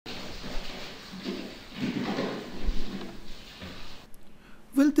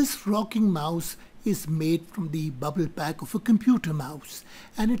this rocking mouse is made from the bubble pack of a computer mouse,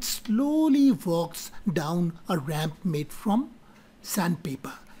 and it slowly walks down a ramp made from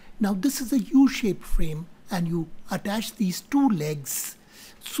sandpaper. Now this is a U-shaped frame, and you attach these two legs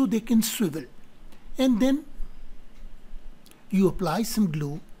so they can swivel, and then you apply some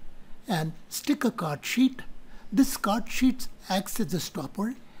glue and stick a card sheet. This card sheet acts as a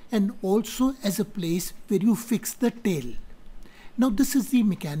stopper and also as a place where you fix the tail. Now this is the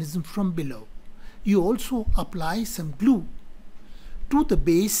mechanism from below. You also apply some glue to the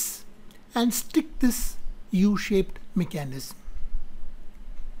base and stick this U-shaped mechanism.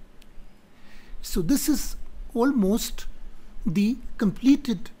 So this is almost the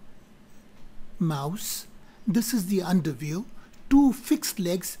completed mouse. This is the underview, two fixed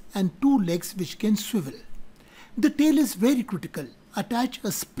legs and two legs which can swivel. The tail is very critical. Attach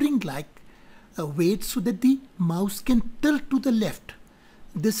a spring-like weight so that the mouse can tilt to the left.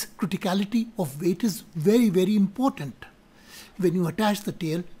 This criticality of weight is very, very important. When you attach the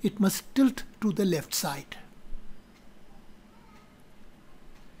tail, it must tilt to the left side.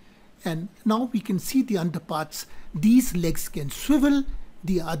 And now we can see the underparts. These legs can swivel,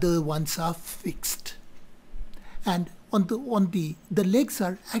 the other ones are fixed. And on the legs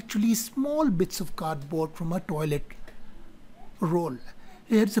are actually small bits of cardboard from a toilet roll.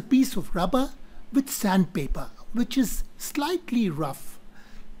 Here's a piece of rubber with sandpaper, which is slightly rough.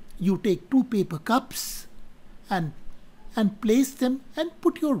 You take two paper cups and place them and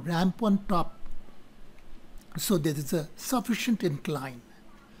put your ramp on top so there is a sufficient incline.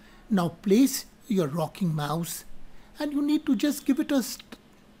 Now place your rocking mouse, and you need to just give it a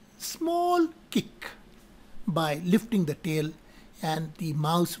small kick by lifting the tail, and the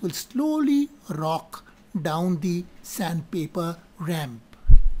mouse will slowly rock down the sandpaper ramp.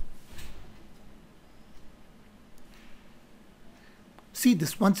 See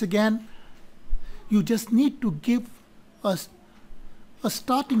this once again. You just need to give a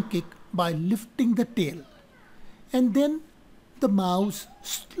starting kick by lifting the tail, and then the mouse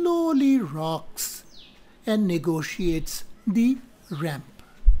slowly rocks and negotiates the ramp.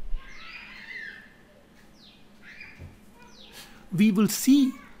 We will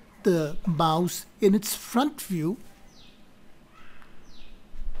see the mouse in its front view,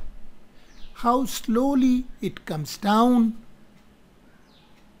 how slowly it comes down.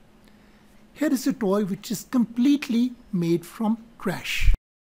 Here is a toy which is completely made from trash.